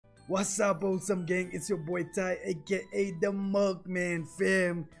What's up, awesome gang? It's your boy Ty, aka the Milkman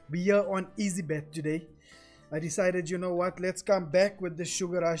fam. We are on Easy Bet today. I decided, you know what? Let's come back with the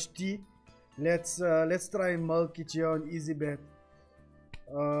Sugar Rush tea. Let's try and milk it here on Easy Bet.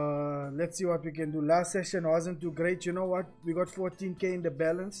 Let's see what we can do. Last session wasn't too great. You know what? We got 14k in the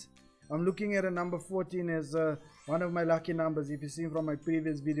balance. I'm looking at a number 14 as one of my lucky numbers. If you've seen from my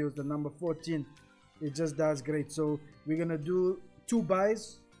previous videos, the number 14, it just does great. So we're gonna do 2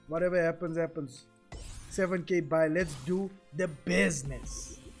 buys. Whatever happens, happens. 7k buy. Let's do the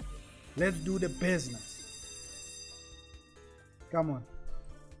business. Let's do the business. Come on.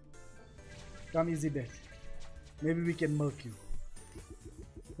 Come Easy Bet. Maybe we can milk you.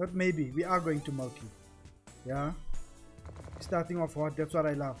 But maybe. We are going to milk you. Yeah? Starting off hot. That's what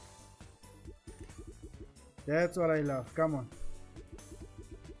I love. That's what I love. Come on.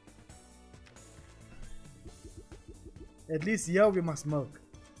 At least here we must milk.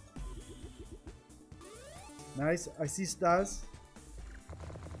 Nice. I see stars.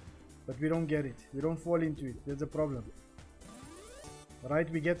 But we don't get it. We don't fall into it. There's a problem. Right,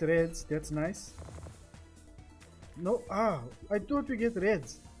 we get reds. That's nice. No. I thought we get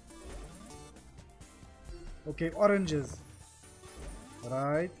reds. Okay, oranges.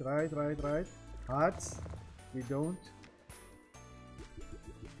 Right. Hearts. We don't.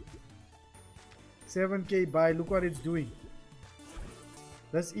 7k buy. Look what it's doing.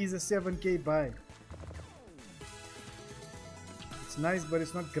 This is a 7k buy. It's nice, but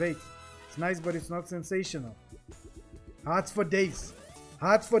it's not great. It's nice, but it's not sensational. Hearts for days.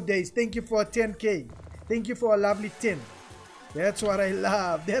 Hearts for days. Thank you for a 10k. Thank you for a lovely 10. That's what I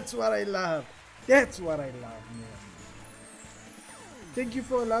love. That's what I love. That's what I love, man. Thank you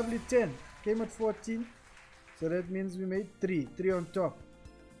for a lovely 10. Came at 14. So that means we made 3. 3 on top.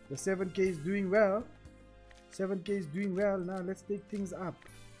 The 7k is doing well. 7k is doing well. Now let's take things up.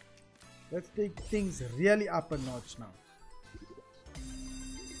 Let's take things really up a notch now.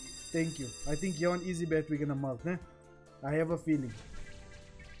 Thank you. I think here on Easy Bet we're gonna milk, né? I have a feeling.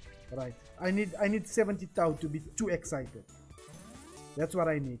 Right. I need 70,000 to be too excited. That's what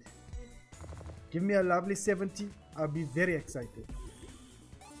I need. Give me a lovely 70. I'll be very excited.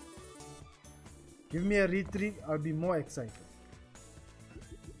 Give me a retreat. I'll be more excited.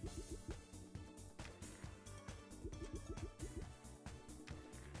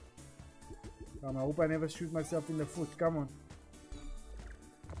 Come on, I hope I never shoot myself in the foot. Come on.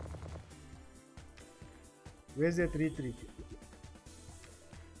 Where's that retreat?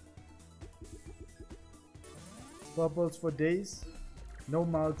 Purples for days. No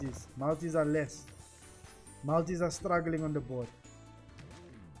multis. Multis are less. Multis are struggling on the board.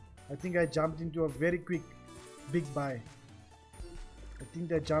 I think I jumped into a very quick big buy. I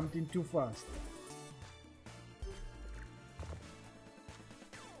think I jumped in too fast.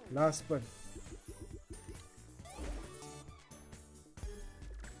 Last spin.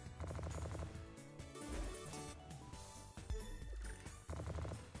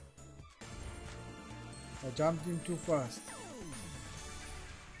 I jumped in too fast.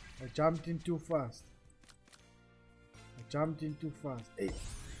 I jumped in too fast. I jumped in too fast. Hey.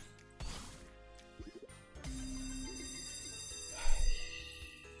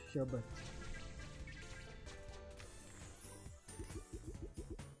 Shabbat.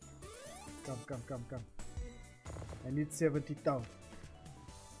 Come. I need 70,000.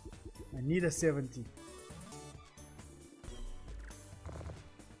 I need a 70.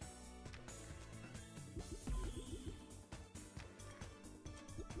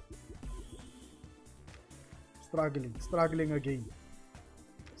 Struggling again.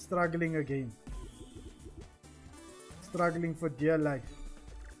 Struggling for dear life.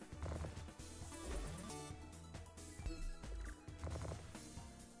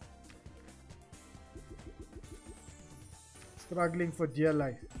 Struggling for dear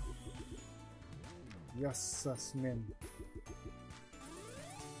life. Yes, man.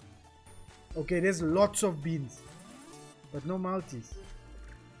 Okay, there's lots of beans, but no multis.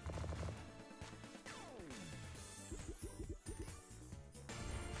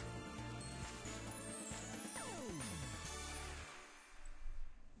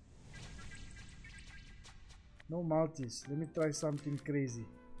 No multis. Let me try something crazy.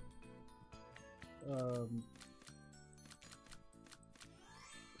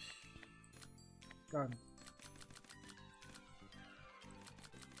 Can't.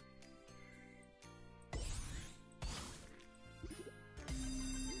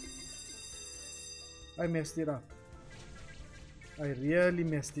 I messed it up. I really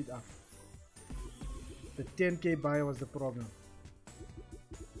messed it up. The 10k buy was the problem.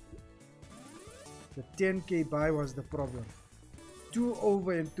 The 10k buy was the problem. too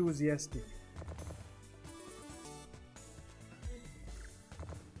over enthusiastic.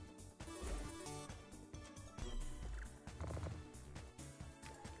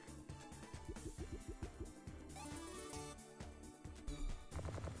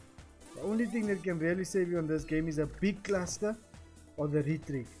 The only thing that can really save you on this game is a big cluster or the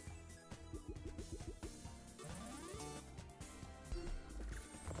retrig.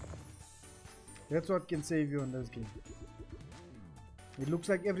 That's what can save you on this game. It looks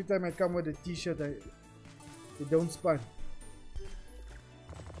like every time I come with a t-shirt, it don't spun.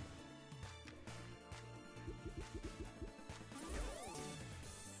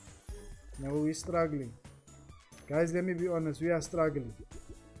 Now we're struggling. Guys, let me be honest, we are struggling.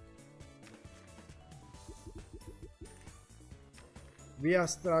 We are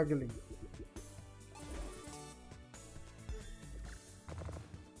struggling.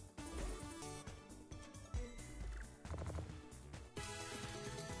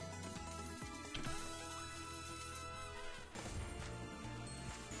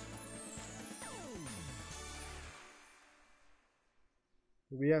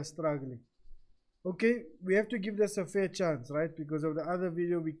 We are struggling. Okay, we have to give this a fair chance, right? Because of the other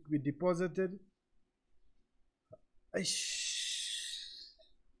video we deposited. Ay.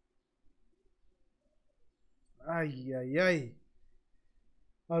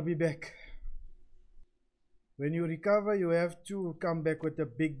 I'll be back. When you recover, you have to come back with a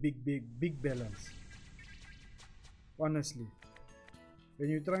big balance. Honestly. When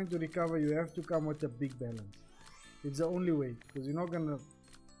you're trying to recover, you have to come with a big balance. It's the only way, because you're not gonna...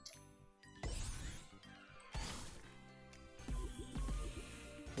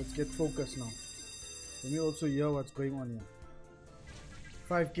 Let's get focused now. Let me also hear what's going on here.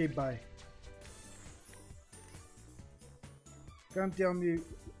 5k buy. Can't tell me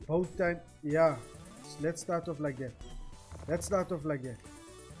both time. Yeah, let's start off like that. Let's start off like that.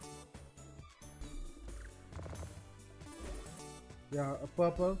 Yeah, a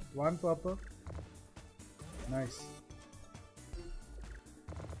purple, one purple. Nice.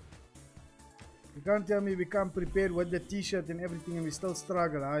 You can't tell me we come prepared with the t-shirt and everything and we still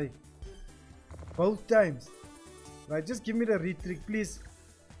struggle. Aye. Both times. Right, just give me the retrig, please.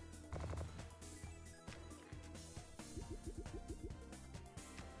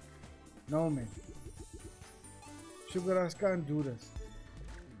 No, man. Sugar Rush can't do this.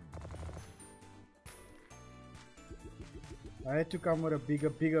 I had to come with a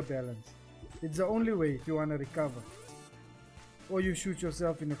bigger balance. It's the only way if you want to recover. Or you shoot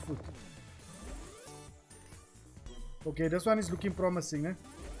yourself in the foot. Okay, this one is looking promising, eh?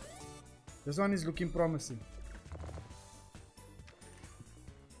 This one is looking promising.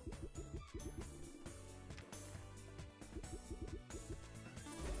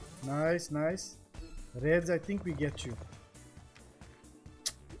 Nice, nice. Reds, I think we get you.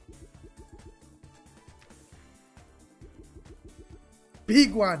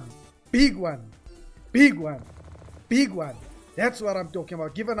 Big one, big one, big one, big one. That's what I'm talking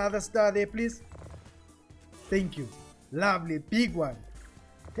about. Give another star there, please. Thank you. Lovely, big one.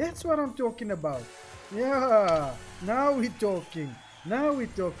 That's what I'm talking about. Yeah, now we're talking. Now we're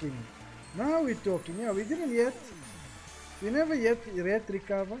talking. Now we're talking. Yeah, we didn't yet. We never yet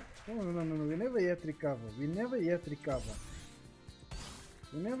recover. No. We never yet recover. We never yet recover.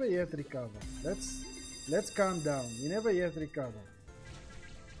 We never yet recover. Let's calm down. We never yet recover.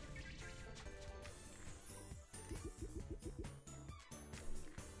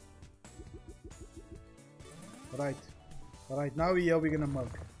 Right. Alright, now here we're gonna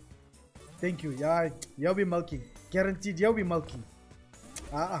milk. Thank you. Yeah, we milking. Guaranteed, yeah, we milking.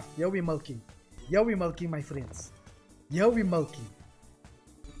 Yeah, we milking. Yeah, we milking, my friends. Yeah, we milking.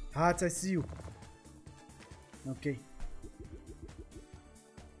 Hearts, I see you. Okay.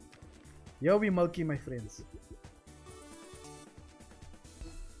 Yeah, we milking, my friends.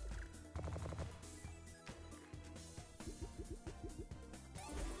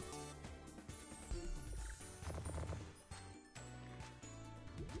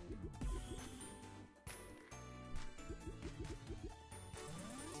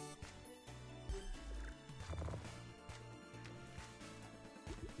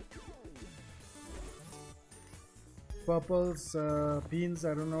 Purples, beans,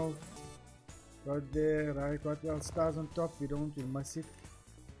 I don't know. Right there, right? What else? Stars on top, we'll miss it.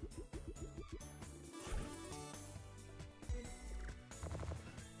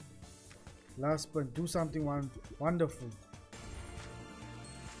 Last spin, do something wonderful.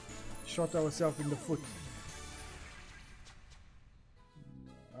 Shot ourselves in the foot.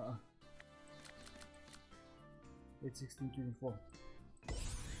 8, 16, 24.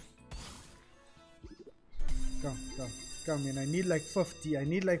 Come. Come in, I need like 50. I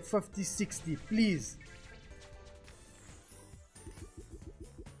need like 50, 60, please.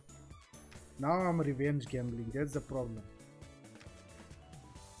 Now I'm revenge gambling, that's the problem.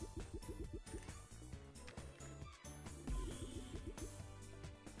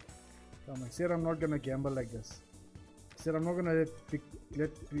 Come, I said I'm not gonna gamble like this. I said I'm not gonna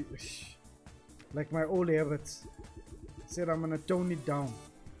like my old habits. I said I'm gonna tone it down.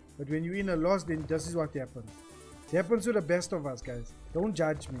 But when you're in a loss, then this is what happens. It happens to the best of us, guys. Don't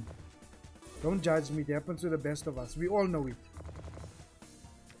judge me. Don't judge me. It happens to the best of us. We all know it.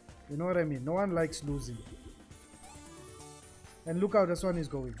 You know what I mean? No one likes losing. And look how this one is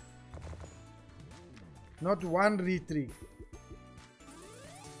going. Not one retrig.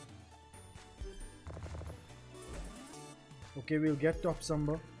 Okay, we'll get top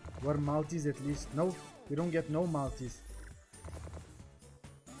summer. We're multis at least. No, we don't get no multis.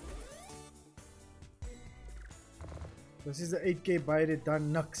 This is the 8k buy that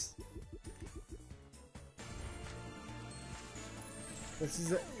done nux. This is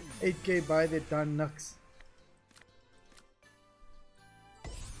the 8k buy that done nux.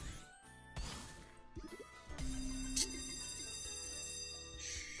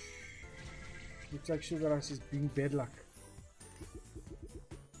 Looks like Sugar Rush is being bad luck.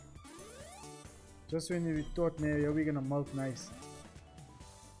 Just when we thought, man, are we gonna melt nice?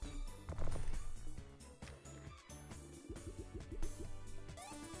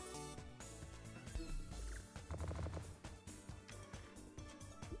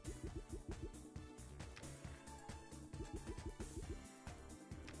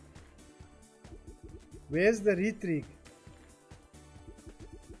 Where's the retrig?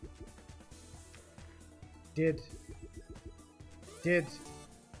 Dead. Dead.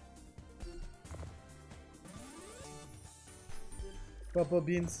 Purple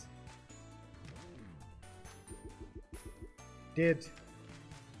beans. Dead.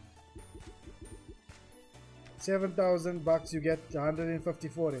 7,000 bucks, you get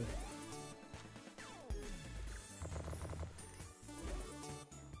 154 in.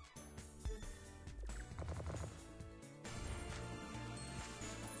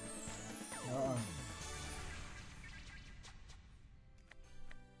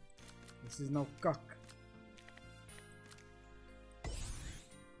 This is now cuck.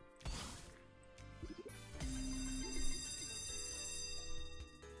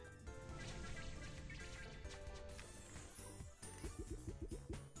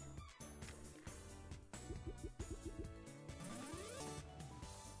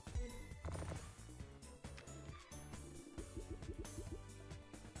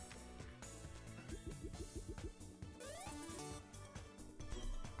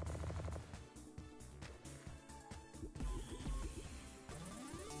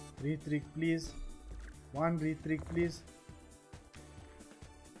 Retrig please. One retrig please.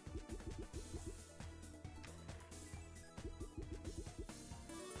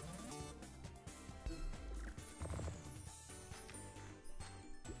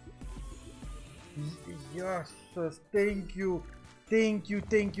 Yes, thank you. Thank you,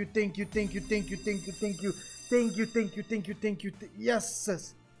 thank you, thank you, thank you, thank you, thank you, thank you, thank you, thank you, thank you, thank you. Yes,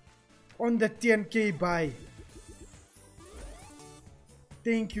 sis. On the 10k buy.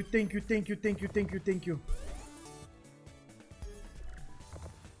 Thank you, thank you, thank you, thank you, thank you, thank you.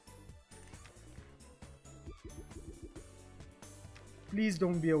 Please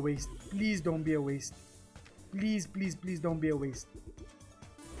don't be a waste. Please don't be a waste. Please, please, please don't be a waste.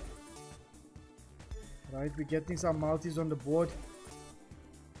 Right, we're getting some multis on the board.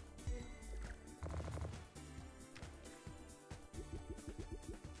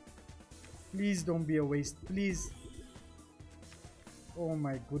 Please don't be a waste. Please. Oh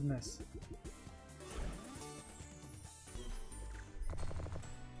my goodness.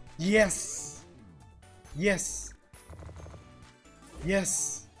 Yes. Yes.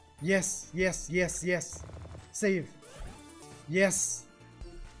 Yes. Yes. Yes. Yes. Yes. Save. Yes.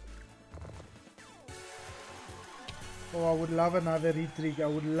 Oh, I would love another retrig. I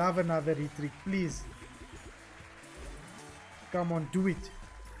would love another retrig. Please. Come on, do it.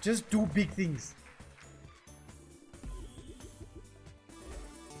 Just do big things.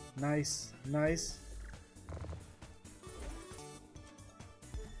 Nice, nice.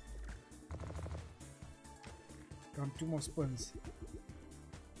 Come, two more spins.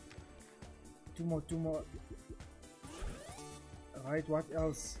 Two more. Right, what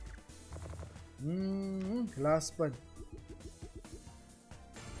else? Last spin.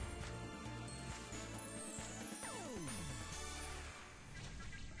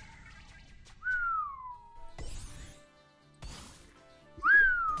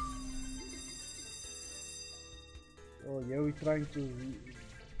 Oh Oh yeah, we're trying to.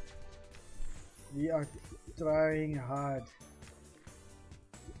 We are trying hard.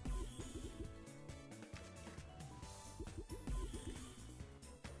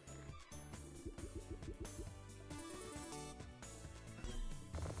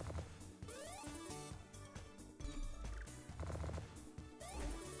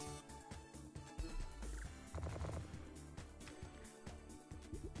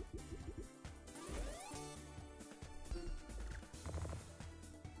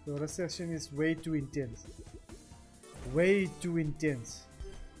 The recession is way too intense. Way too intense.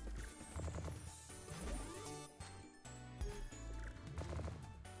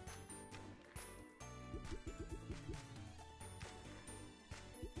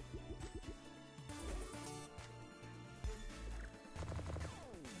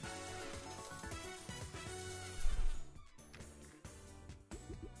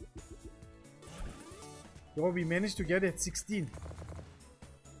 Oh, we managed to get it 16.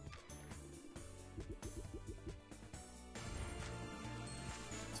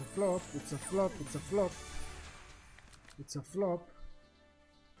 It's a flop, it's a flop, it's a flop. It's a flop.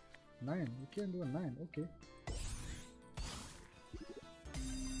 9, you can do a 9, okay.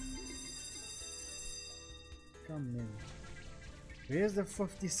 Come in. Where's the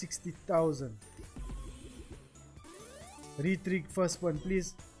 50, 60,000? Retrig first one,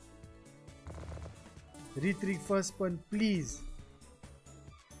 please. Retrig first one, please.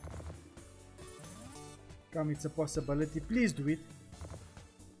 Come, it's a possibility. Please do it.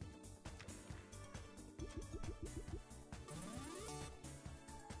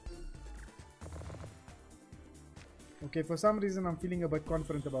 Okay, for some reason I'm feeling a bit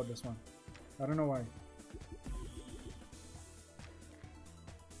confident about this one. I don't know why.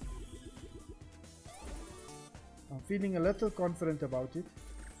 I'm feeling a little confident about it.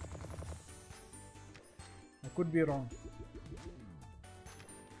 I could be wrong.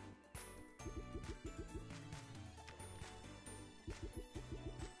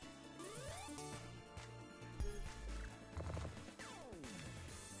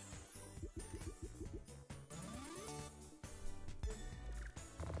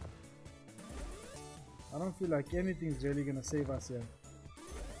 I don't feel like anything's really gonna save us here.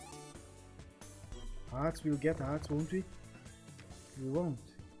 Hearts, we'll get hearts, won't we? We won't.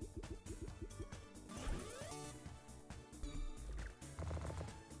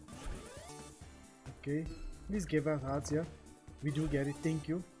 Okay, please give us hearts here. We do get it, thank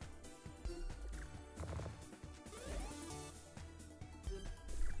you.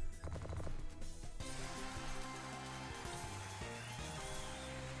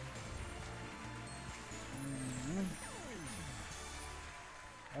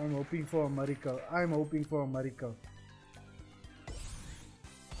 I'm hoping for a miracle. I'm hoping for a miracle.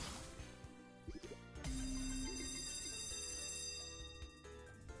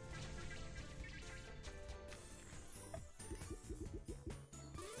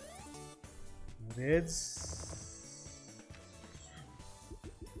 Reds.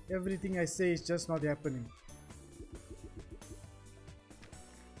 Everything I say is just not happening.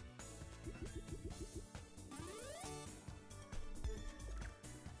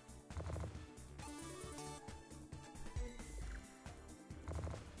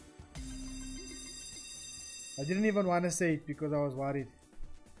 I didn't even want to say it because I was worried.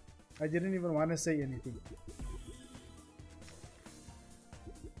 I didn't even want to say anything.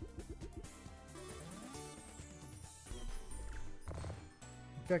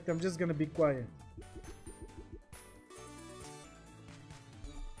 In fact, I'm just gonna be quiet.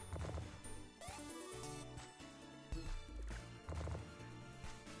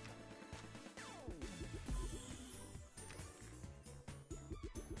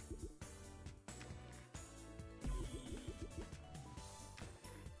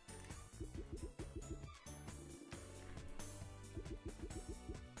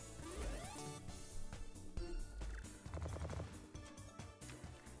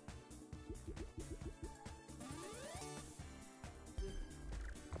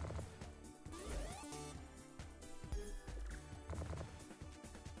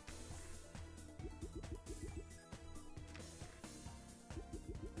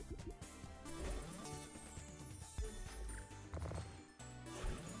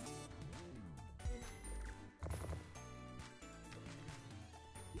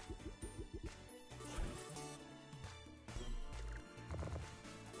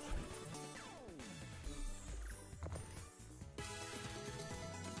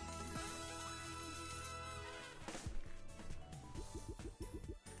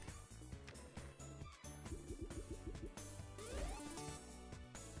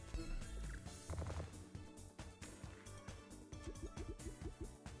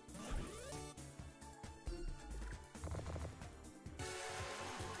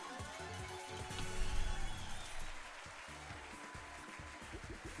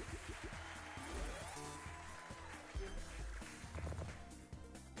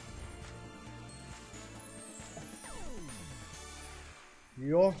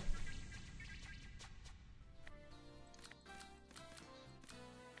 Yo.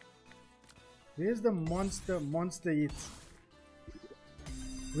 Where's the monster hits?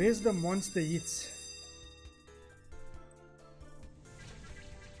 Where's the monster hits?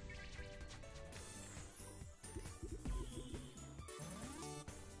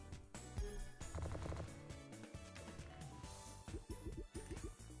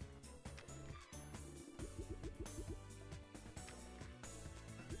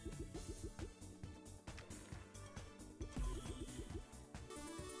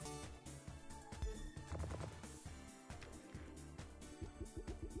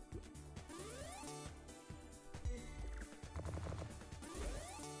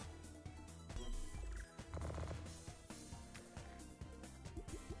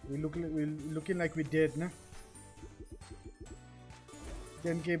 We're looking like we dead, nah?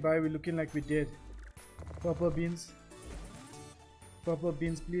 10k buy, we're looking like we dead. Purple beans. Purple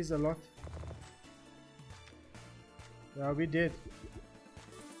beans, please, a lot. Yeah, we dead.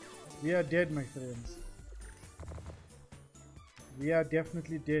 We are dead, my friends. We are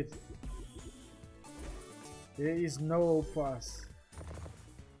definitely dead. There is no hope for us.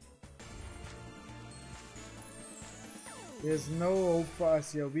 There's no hope for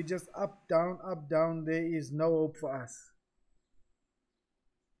us here. We just up, down, up, down. There is no hope for us.